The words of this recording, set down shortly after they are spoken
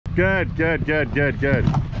Good, good, good, good, good.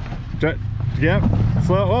 Yep,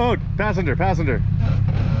 slow. Oh, passenger, passenger.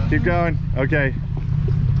 Keep going. Okay.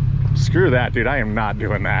 Screw that, dude. I am not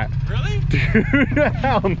doing that. Really? Dude,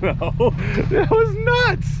 hell no. That was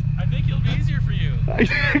nuts. I think it'll be easier for you.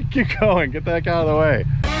 Keep going. Get the heck out of the way.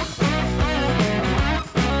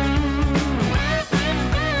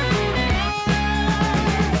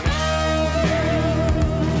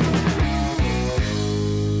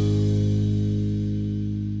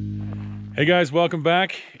 Hey guys, welcome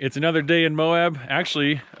back. It's another day in Moab.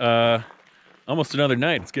 Actually, almost another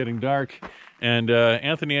night. It's getting dark. And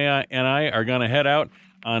Anthony and I are gonna head out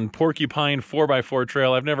on Porcupine 4x4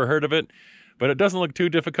 trail. I've never heard of it, but it doesn't look too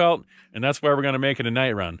difficult, and that's why we're gonna make it a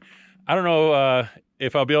night run. I don't know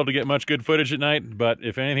if I'll be able to get much good footage at night, but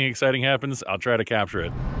if anything exciting happens, I'll try to capture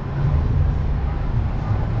it.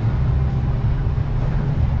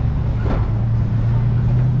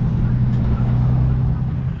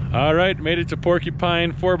 All right, made it to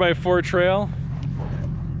Porcupine 4x4 trail.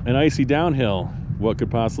 An icy downhill. What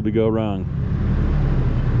could possibly go wrong?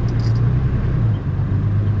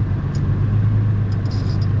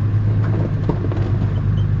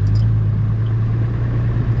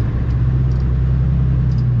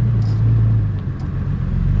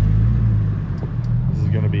 This is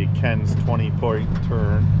going to be Ken's 20-point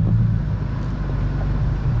turn.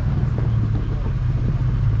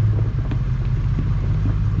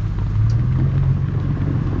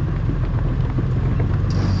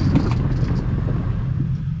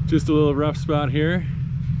 Just a little rough spot here.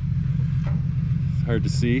 It's hard to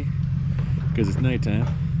see because it's nighttime.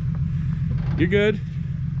 You're good.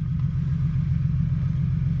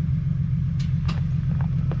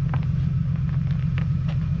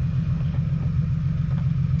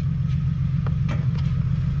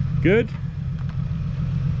 Good.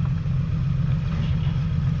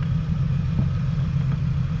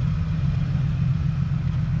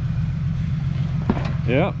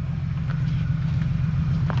 Yep.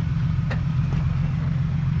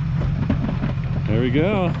 There we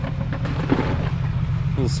go.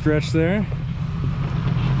 Little stretch there.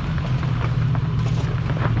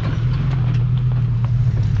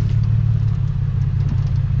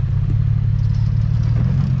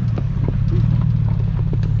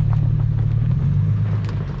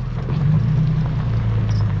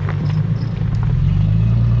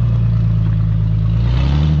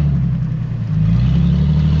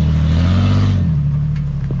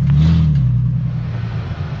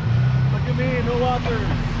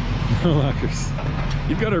 No lockers.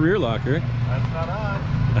 You've got a rear locker. That's not on.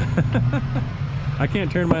 I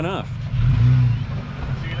can't turn mine off.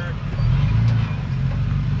 Cheater.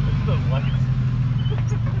 This is the lights.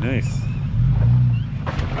 Nice.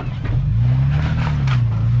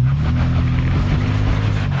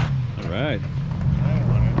 All right.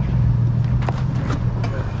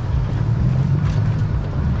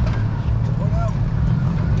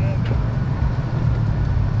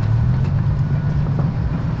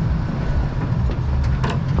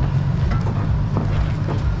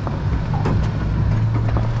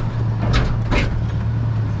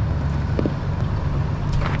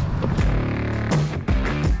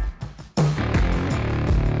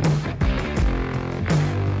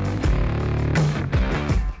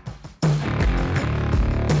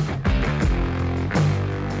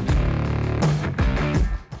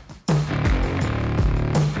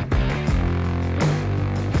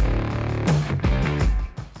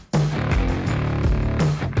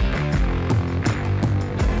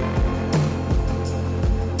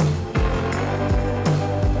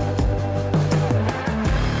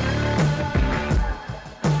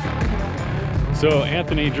 So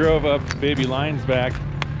Anthony drove up baby Lion's back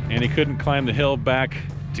and he couldn't climb the hill back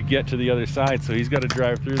to get to the other side, so he's got to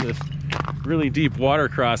drive through this really deep water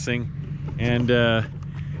crossing, and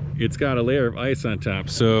it's got a layer of ice on top,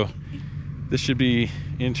 so this should be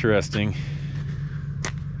interesting.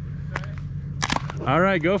 All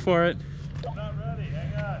right, go for it. I'm not ready,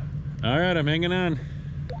 hang on. All right, I'm hanging on.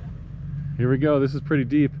 Here we go. This is pretty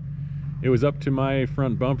deep. It was up to my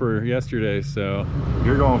front bumper yesterday, so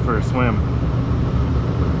You're going for a swim.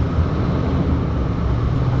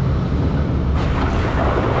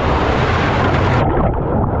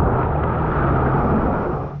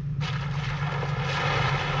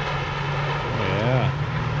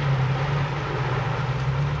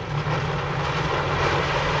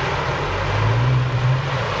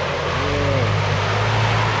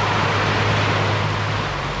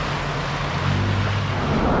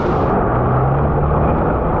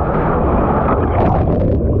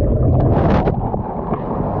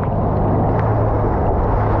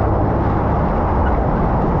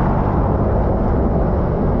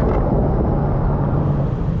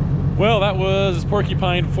 Well, that was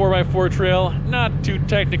Porcupine 4x4 trail. Not too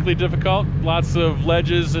technically difficult. Lots of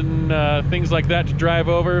ledges and things like that to drive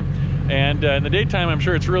over. And in the daytime, I'm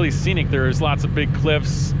sure it's really scenic. There's lots of big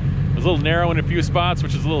cliffs. It was a little narrow in a few spots,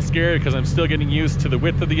 which is a little scary because I'm still getting used to the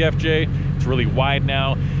width of the FJ. It's really wide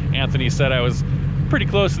now. Anthony said I was pretty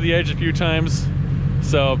close to the edge a few times.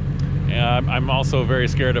 So I'm also very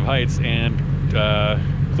scared of heights and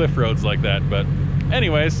cliff roads like that. But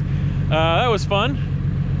anyways, that was fun.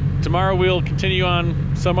 Tomorrow we'll continue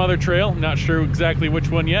on some other trail. Not sure exactly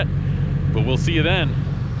which one yet, but we'll see you then.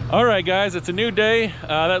 All right, guys, it's a new day.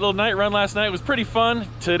 That little night run last night was pretty fun.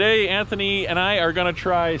 Today, Anthony and I are gonna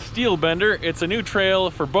try Steelbender. It's a new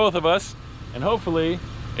trail for both of us, and hopefully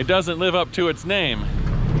it doesn't live up to its name.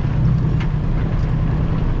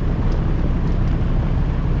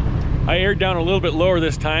 I aired down a little bit lower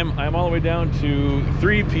this time. I'm all the way down to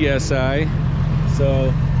 3 PSI,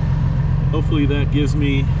 so hopefully that gives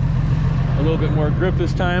me a little bit more grip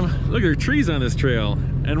this time. Look, there are trees on this trail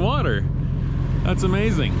and water. That's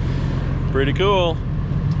amazing. Pretty cool.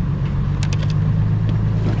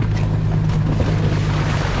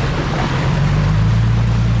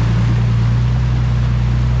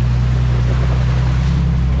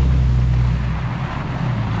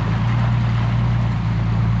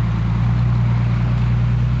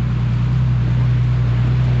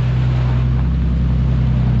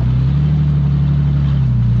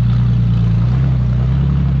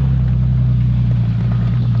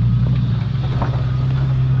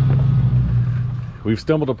 We've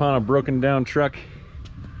stumbled upon a broken down truck.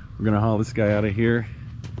 We're gonna haul this guy out of here.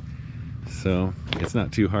 So it's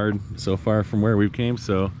not too hard so far from where we came,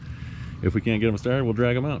 so if we can't get him started, we'll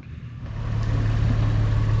drag him out.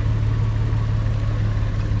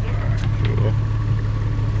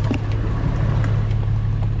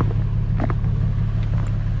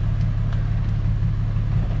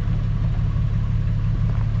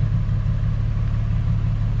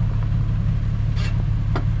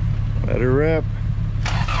 Let her rip.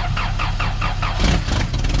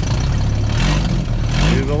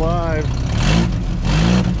 He's alive.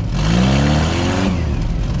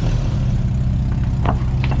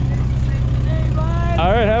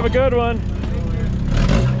 All right, have a good one.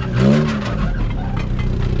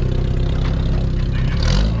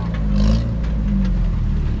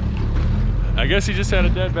 I guess he just had a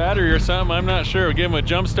dead battery or something. I'm not sure. We gave him a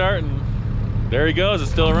jump start and there he goes.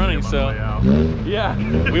 It's still running. So yeah,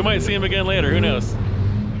 we might see him again later. Who knows?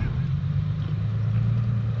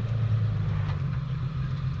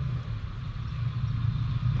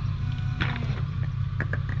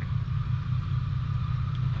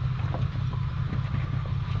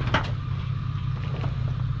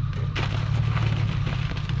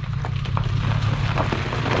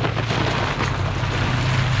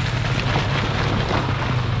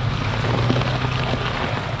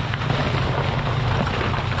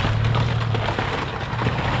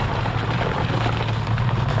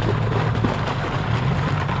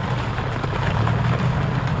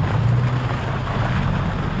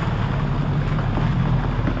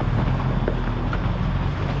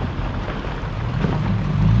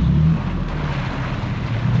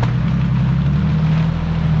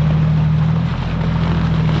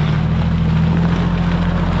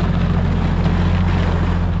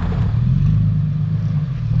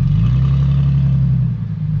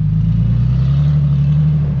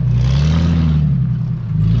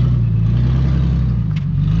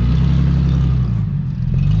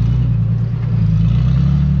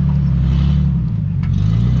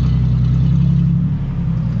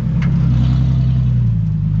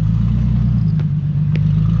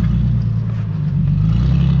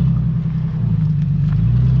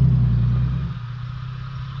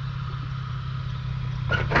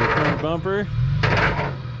 Bumper.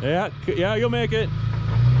 Yeah, you'll make it.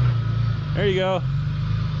 There you go.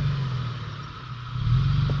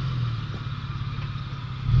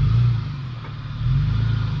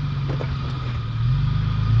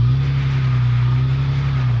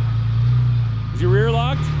 Is your rear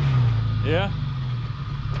locked? Yeah.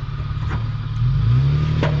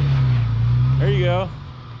 There you go.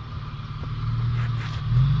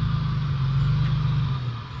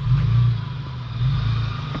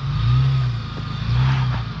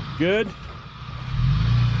 Good.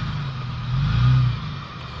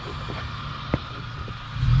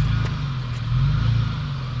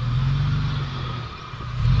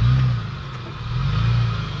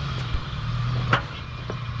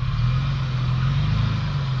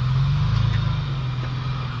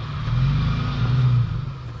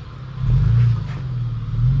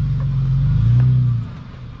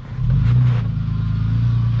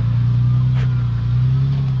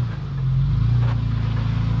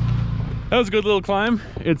 That was a good little climb.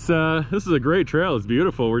 It's this is a great trail. It's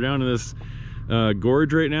beautiful. We're down in this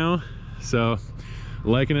gorge right now, so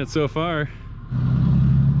liking it so far.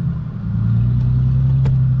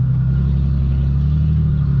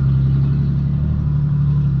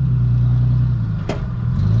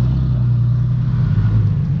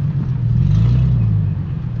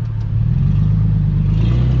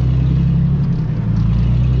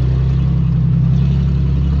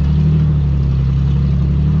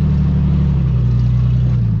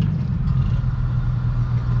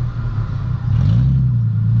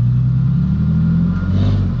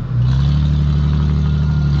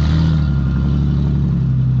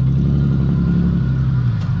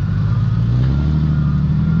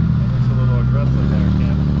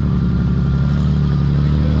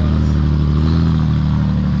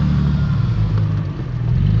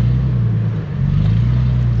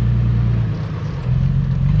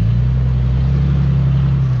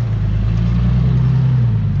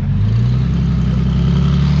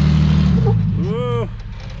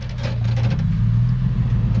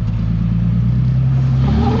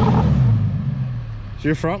 Is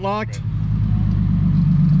your front locked?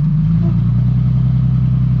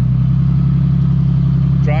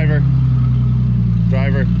 Driver.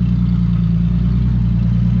 Driver.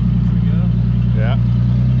 Yeah.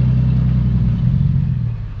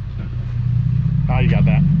 Oh, you got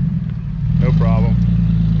that. No problem.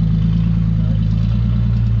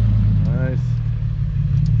 Nice.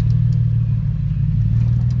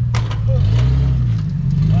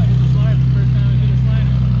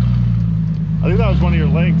 I think that was one of your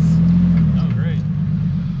legs. Oh, great.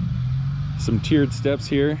 Some tiered steps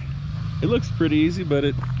here. It looks pretty easy, but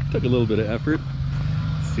it took a little bit of effort.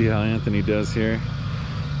 Let's see how Anthony does here.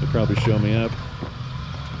 He'll probably show me up.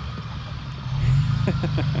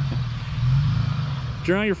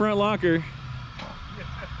 Turn on your front locker.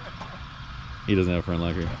 He doesn't have a front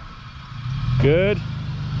locker. Good.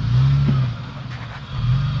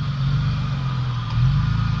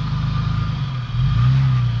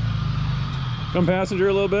 Come passenger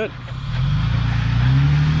a little bit.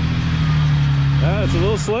 It's a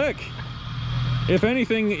little slick. If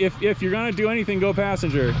anything, if you're gonna do anything, go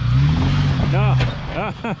passenger. No,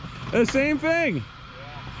 the same thing.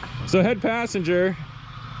 So head passenger.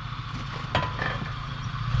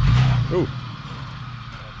 Ooh.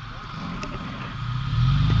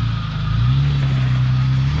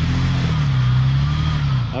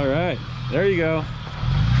 All right, there you go.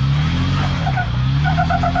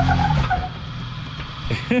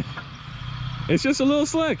 It's just a little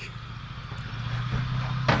slick.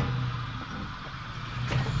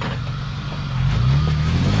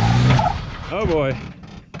 Oh boy.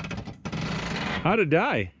 How'd it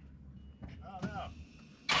die? Oh no.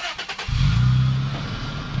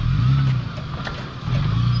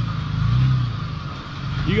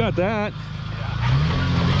 You got that. Yeah.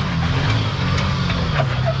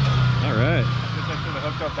 All right. Guess I should have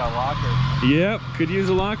hooked up that locker. Yep, could use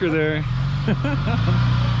a locker there.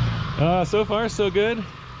 So far so good.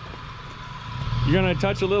 You're gonna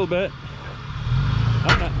touch a little bit.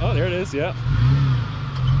 Oh, there it is. Yep.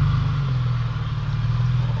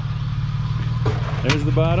 There's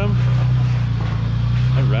the bottom.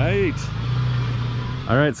 All right.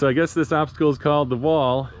 All right, so I guess this obstacle is called the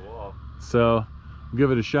wall. The wall. So we'll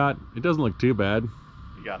give it a shot. It doesn't look too bad.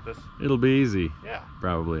 You got this? It'll be easy. Yeah.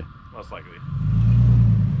 Probably. Most likely.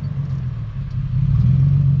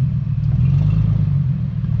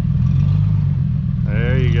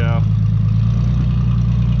 There you go.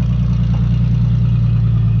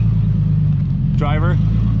 Driver.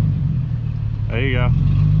 There you go.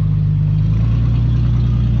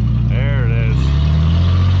 There it is.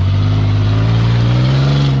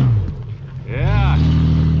 Yeah.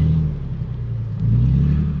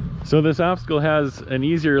 So this obstacle has an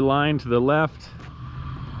easier line to the left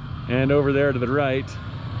and over there to the right,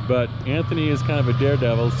 but Anthony is kind of a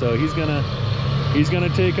daredevil, so he's gonna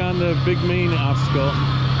take on the big main obstacle.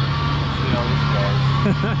 See how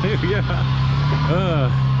this goes.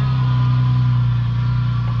 Yeah.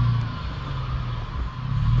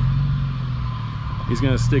 He's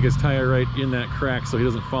gonna stick his tire right in that crack so he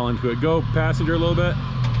doesn't fall into it. Go passenger a little bit.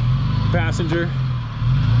 Passenger.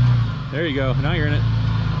 There you go. Now you're in it.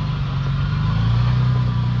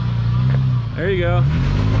 There you go.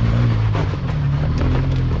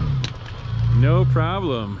 No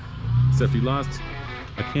problem. Except you lost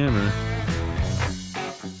a camera.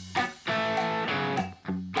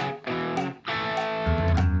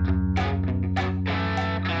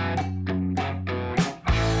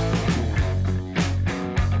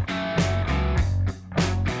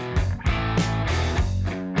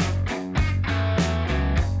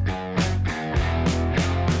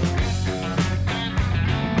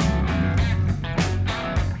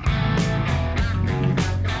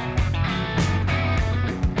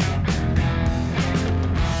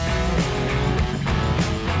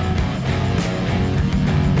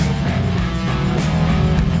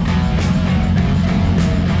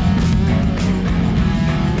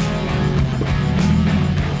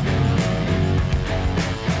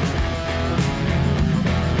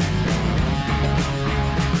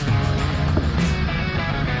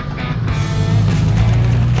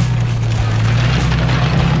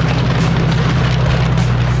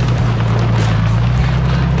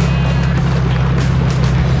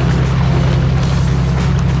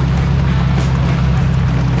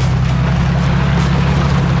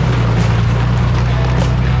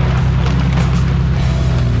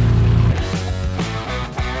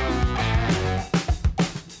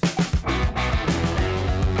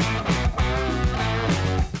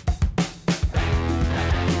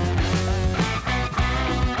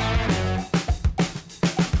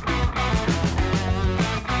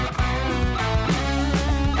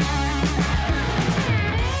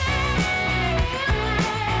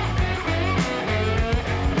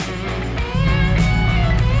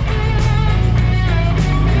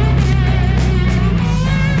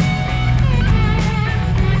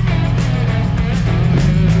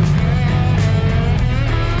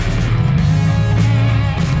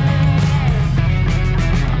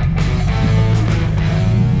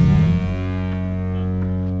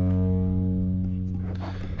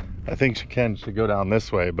 think Ken should go down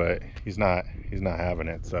this way, but he's not having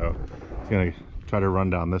it, so he's gonna try to run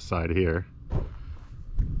down this side here.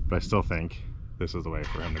 But I still think this is the way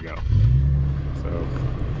for him to go. So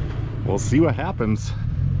we'll see what happens.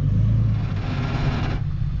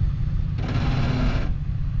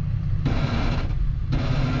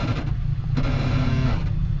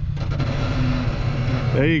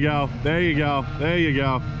 There you go, there you go, there you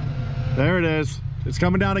go. There it is. It's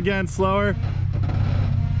coming down again, slower.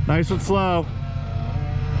 Nice and slow.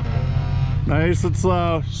 Nice and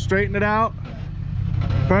slow. Straighten it out.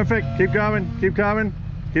 Perfect. Keep coming, keep coming,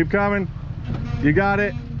 keep coming. You got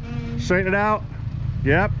it. Straighten it out.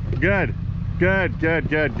 Yep, good. Good, good,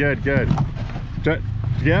 good, good, good.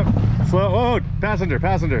 Yep, slow. Oh, passenger,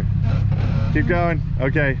 passenger. Keep going.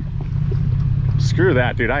 Okay. Screw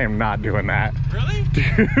that, dude. I am not doing that. Really?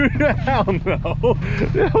 Dude, hell no.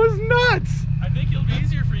 That was nuts. I think it'll be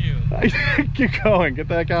easier for you. Keep going. Get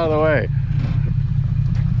the heck out of the way.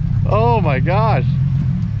 Oh my gosh.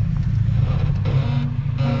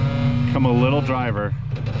 Come a little driver.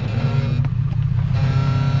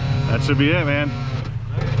 That should be it, man.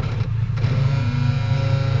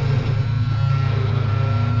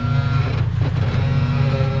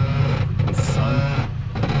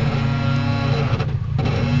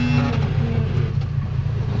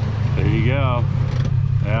 Go.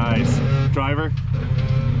 Nice. Driver.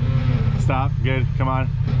 Stop. Good. Come on.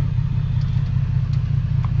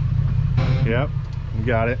 Yep. You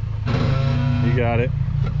got it. You got it.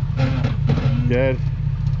 Good.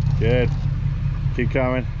 Good. Keep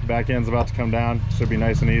coming. Back end's about to come down. Should be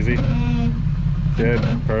nice and easy. Good.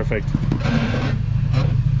 Perfect.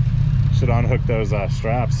 Should unhook those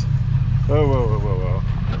straps. Whoa, whoa, whoa, whoa, whoa.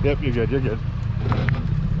 Yep, you're good. You're good.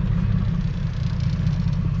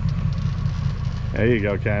 There you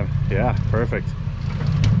go, Ken. Yeah, perfect.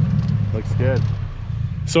 Looks good.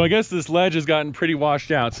 So I guess this ledge has gotten pretty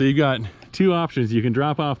washed out. So you got two options. You can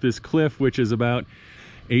drop off this cliff, which is about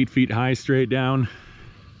 8 feet high straight down,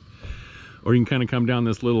 or you can kind of come down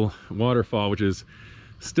this little waterfall, which is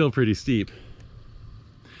still pretty steep.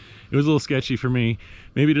 It was a little sketchy for me.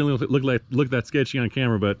 Maybe it didn't look that sketchy on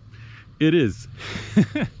camera, but it is.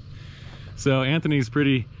 So Anthony's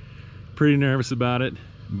pretty nervous about it,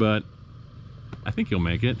 but I think he'll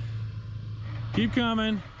make it. Keep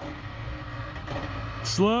coming.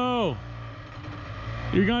 Slow.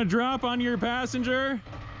 You're gonna drop on your passenger.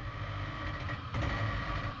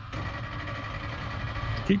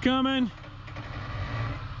 Keep coming.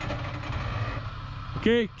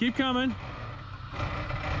 Okay, keep coming.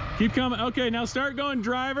 Keep coming. Okay, now start going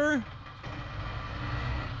driver.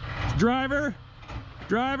 Driver.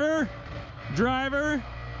 Driver. Driver.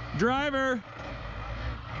 Driver.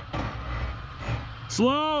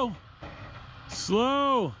 Slow.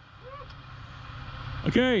 Slow.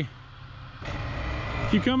 Okay.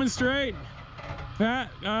 Keep coming straight. Pat.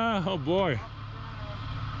 Oh boy.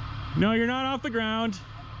 No, you're not off the ground.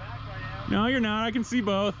 No, you're not. I can see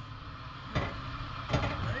both.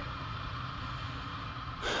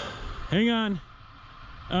 Hang on.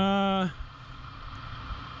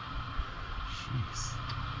 Jeez.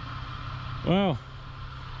 Wow.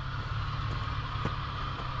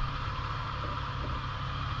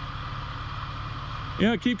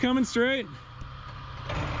 Yeah, keep coming straight.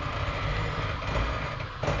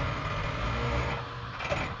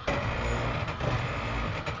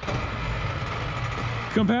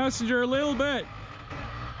 Come passenger a little bit.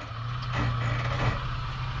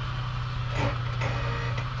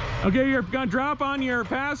 Okay, you're gonna drop on your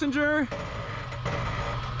passenger.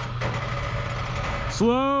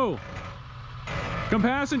 Slow. Come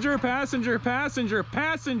passenger, passenger, passenger,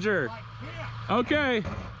 passenger. Okay,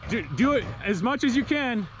 do it as much as you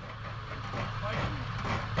can.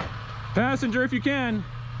 Passenger if you can.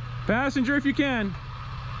 Passenger if you can.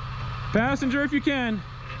 Passenger if you can.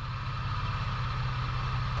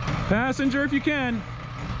 Passenger if you can.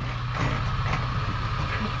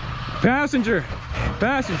 Passenger.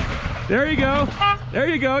 Passenger. There you go. There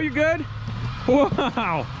you go. You're good.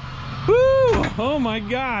 Wow. Woo. Oh my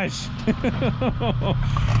gosh.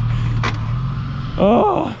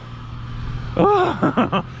 Oh.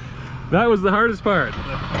 Oh. That was the hardest part.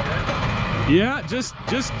 Yeah, just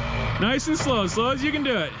nice and slow as you can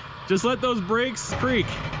do it. Just let those brakes creak.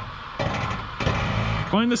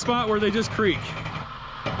 Find the spot where they just creak.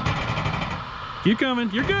 Keep coming.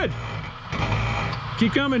 You're good.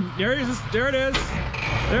 Keep coming. There it is. There it is.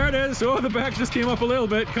 There it is. Oh, the back just came up a little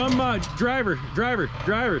bit. Come on, driver, driver,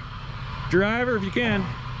 driver, driver if you can.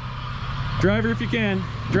 Driver if you can.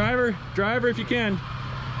 Driver, driver if you can.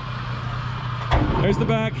 There's the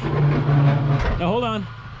back. Now hold on.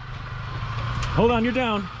 Hold on, you're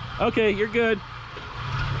down. Okay, you're good.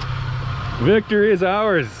 Victory is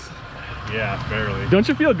ours. Yeah, barely. Don't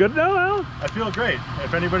you feel good now, Al? I feel great.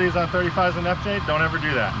 If anybody's on 35s and FJ, don't ever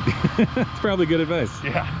do that. That's probably good advice.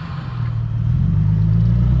 Yeah.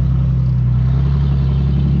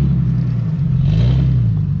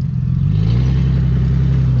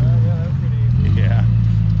 Yeah.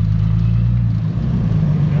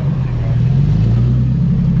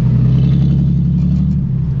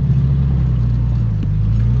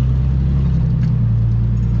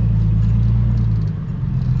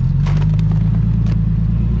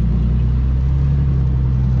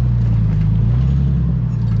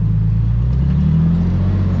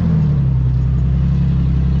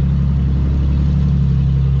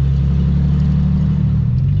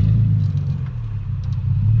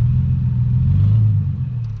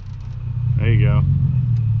 There you go.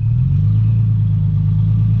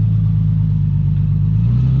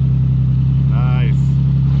 Nice.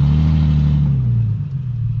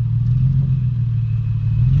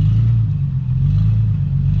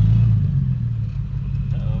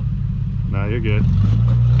 Uh-oh. No, you're good.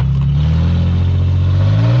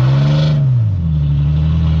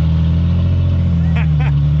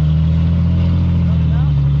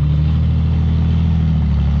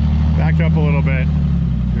 Back up a little bit.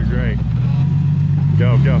 You're great.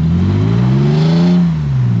 Go, go.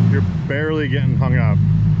 You're barely getting hung up.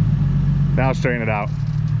 Now straighten it out.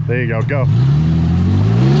 There you go, go.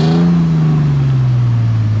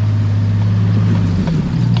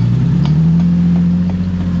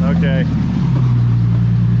 Okay.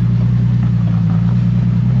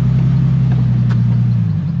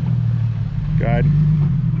 Good.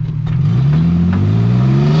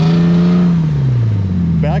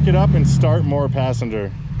 Back it up and start more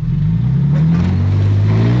passenger.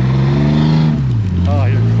 Oh,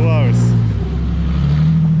 you're close.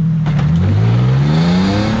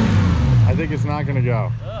 I think it's not gonna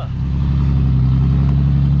go. Ugh.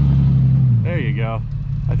 There you go.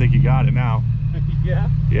 I think you got it now. Yeah?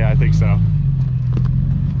 Yeah, I think so.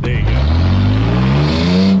 There you go.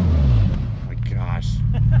 Oh my gosh.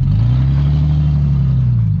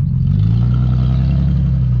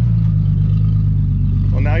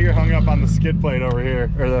 Well, now you're hung up on the skid plate over here,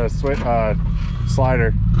 or the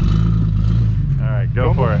slider. All right,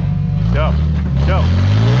 go for it. Go, go.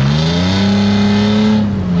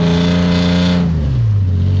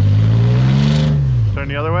 Turn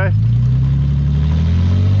the other way.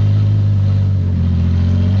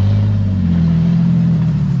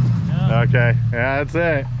 Okay, yeah, that's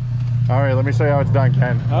it. All right, let me show you how it's done,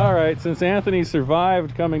 Ken. All right, since Anthony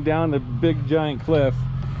survived coming down the big giant cliff,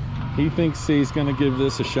 he thinks he's gonna give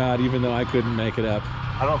this a shot, even though I couldn't make it up.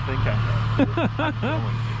 I don't think I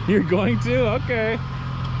can. You're going to? Okay.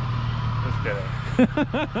 Just kidding.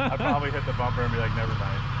 I'd probably hit the bumper and be like, never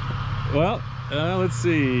mind. Well, let's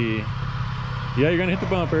see. Yeah, you're gonna hit the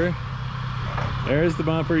bumper. There's the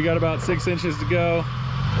bumper. You got about 6 inches to go.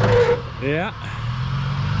 Yeah.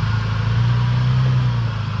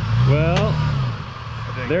 Well,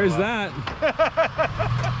 there's that.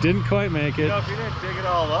 Didn't quite make it. You know, if you didn't dig it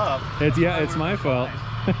all up. It's my fault.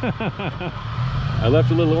 I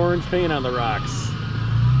left a little orange paint on the rocks.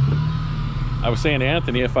 I was saying to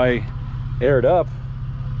Anthony, if I aired up,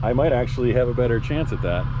 I might actually have a better chance at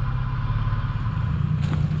that.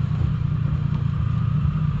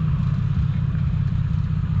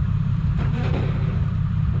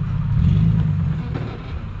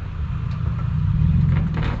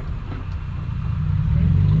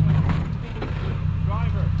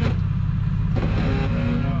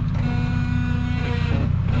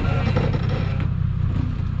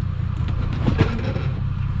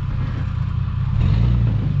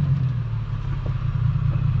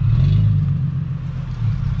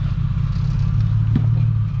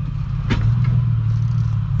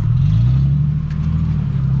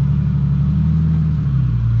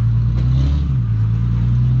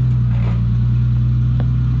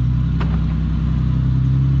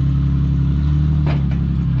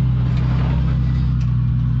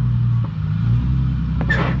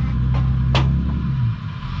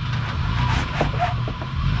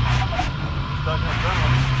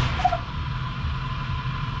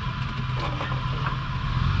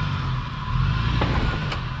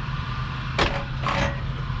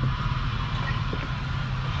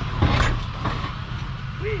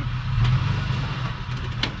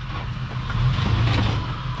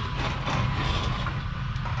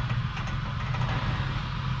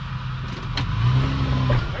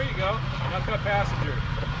 Passenger.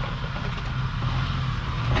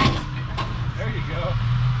 There you go.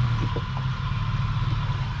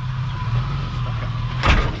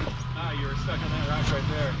 Ah, you were stuck on that rock right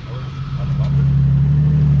there.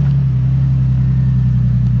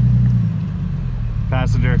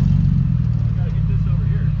 passenger. I gotta hit this over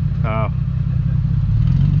here. Oh.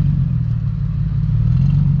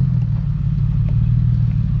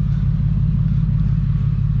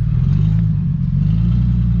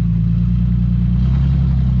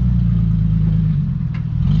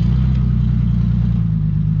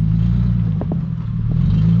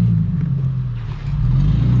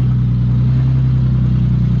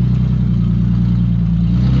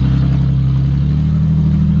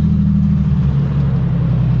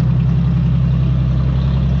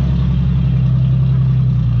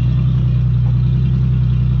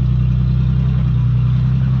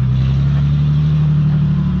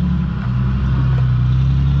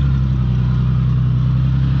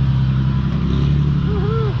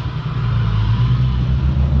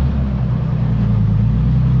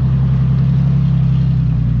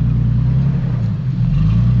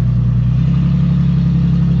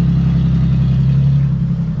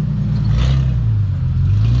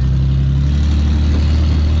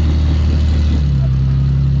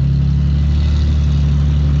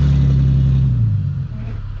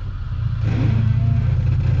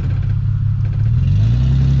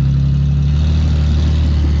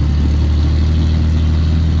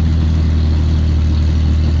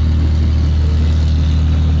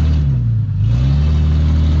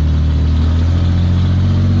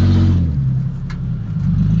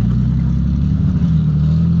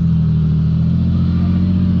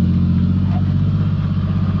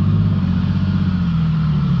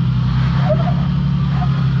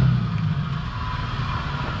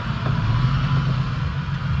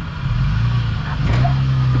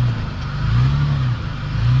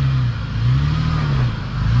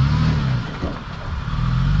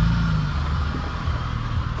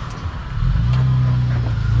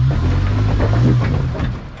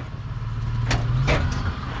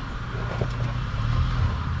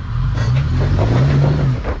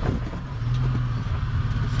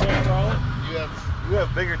 You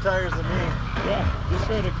have bigger tires than me. Yeah, just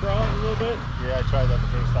trying to crawl a little bit. Yeah, I tried that the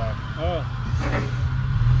first time. Oh.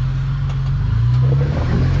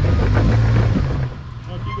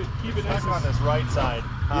 Oh, keep it nice on this right side.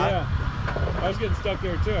 Huh? Yeah. I was getting stuck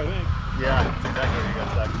there too, I think. Yeah, that's exactly where you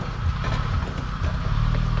got stuck.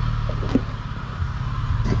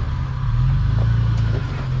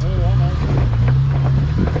 Oh, almost.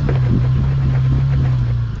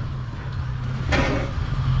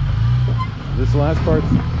 This last part's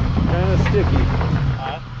kind of sticky.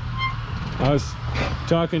 I was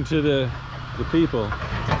talking to the people.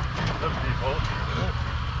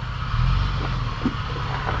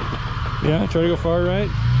 Yeah, try to go far right.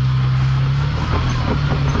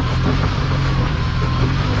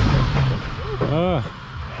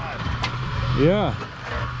 Yeah.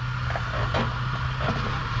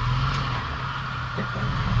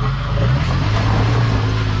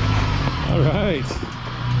 All right.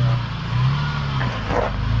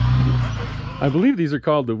 I believe these are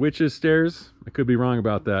called the Witch's Stairs. I could be wrong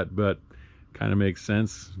about that, but kind of makes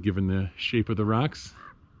sense given the shape of the rocks.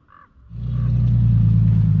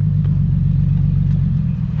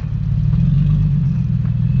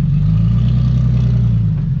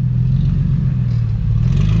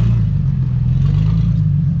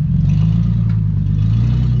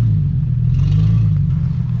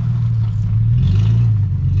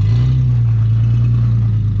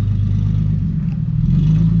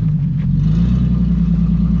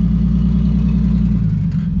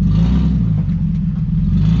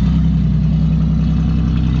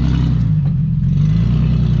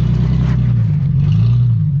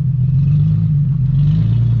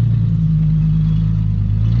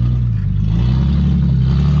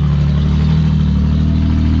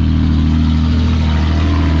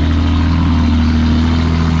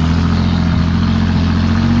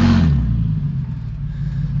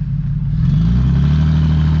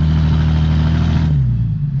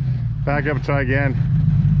 Back up and try again.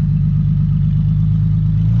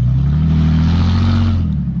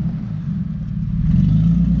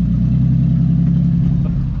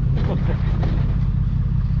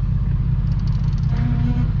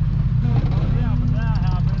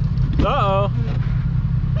 Uh-oh.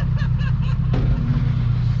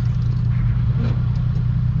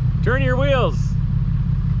 Turn your wheels.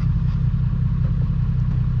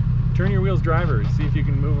 Turn your wheels, driver. See if you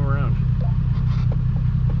can move them around.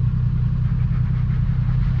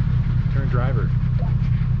 Turn driver.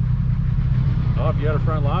 Oh, if you had a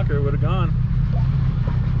front locker, it would have gone.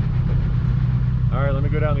 All right, let me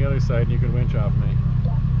go down the other side and you can winch off me.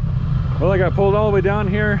 Well, I got pulled all the way down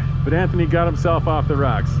here, but Anthony got himself off the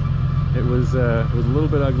rocks. It was a little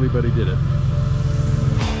bit ugly, but he did it.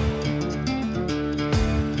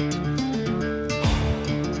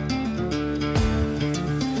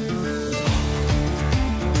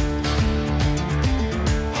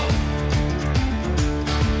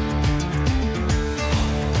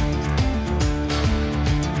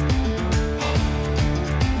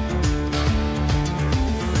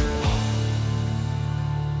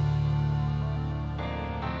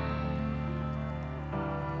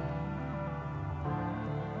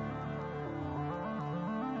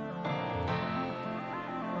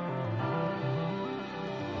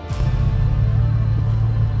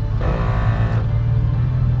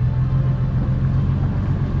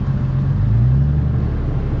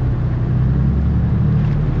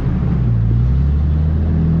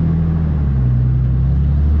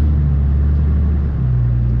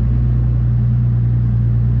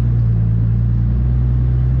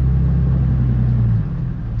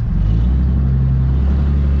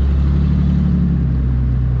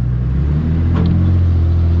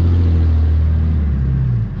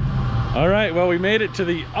 right, well, we made it to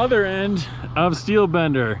the other end of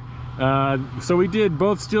Steelbender. So we did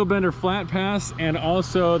both Steelbender Flat Pass and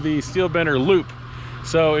also the Steelbender Loop.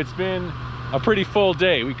 So it's been a pretty full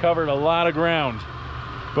day. We covered a lot of ground.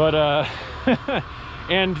 But,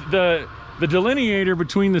 and the delineator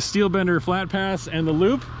between the Steelbender Flat Pass and the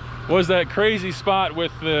Loop was that crazy spot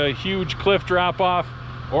with the huge cliff drop-off,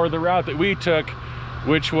 or the route that we took,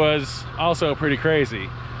 which was also pretty crazy.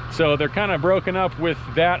 So they're kind of broken up with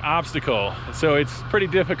that obstacle. So it's pretty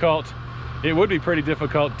difficult. It would be pretty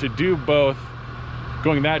difficult to do both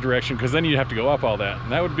going that direction, because then you'd have to go up all that.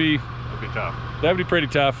 And that would be tough. That would be pretty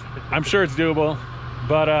tough. I'm sure it's doable.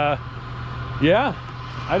 But yeah,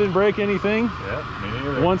 I didn't break anything. Yeah, me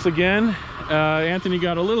neither. Once again, Anthony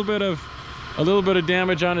got a little bit of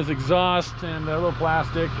damage on his exhaust and a little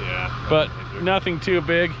plastic. Yeah. But nothing too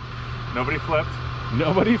big. Nobody flipped.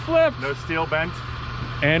 Nobody flipped. No steel bent.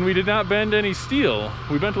 And we did not bend any steel.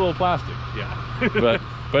 We bent a little plastic. Yeah.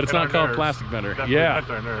 But it's not called nerves. plastic bender. Definitely Yeah.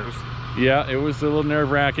 bent our nerves. Yeah, it was a little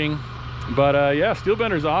nerve-wracking. But yeah,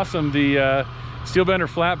 Steelbender's awesome. The Steelbender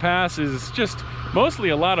Flat Pass is just mostly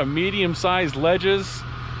a lot of medium-sized ledges.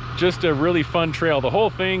 Just a really fun trail. The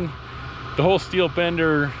whole thing, the whole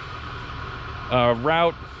Steelbender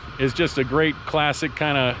route is just a great classic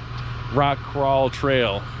kind of rock crawl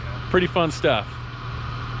trail. Pretty fun stuff.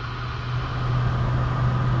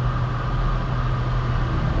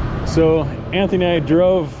 So Anthony and I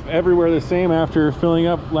drove everywhere the same after filling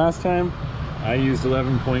up last time. I used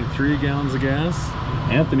 11.3 gallons of gas.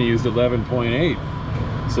 Anthony used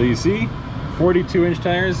 11.8. So you see, 42-inch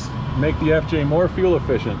tires make the FJ more fuel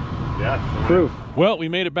efficient. Yeah. Proof. Well, we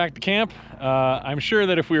made it back to camp. I'm sure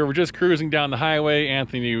that if we were just cruising down the highway,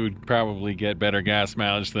 Anthony would probably get better gas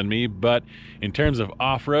mileage than me. But in terms of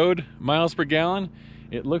off-road miles per gallon,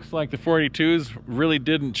 it looks like the 42's really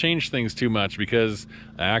didn't change things too much, because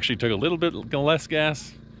I actually took a little bit less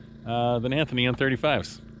gas than Anthony on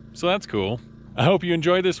 35's. So that's cool. I hope you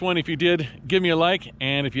enjoyed this one. If you did, give me a like.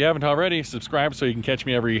 And if you haven't already, subscribe so you can catch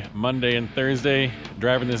me every Monday and Thursday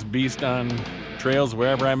driving this beast on trails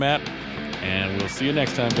wherever I'm at. And we'll see you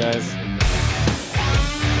next time, guys.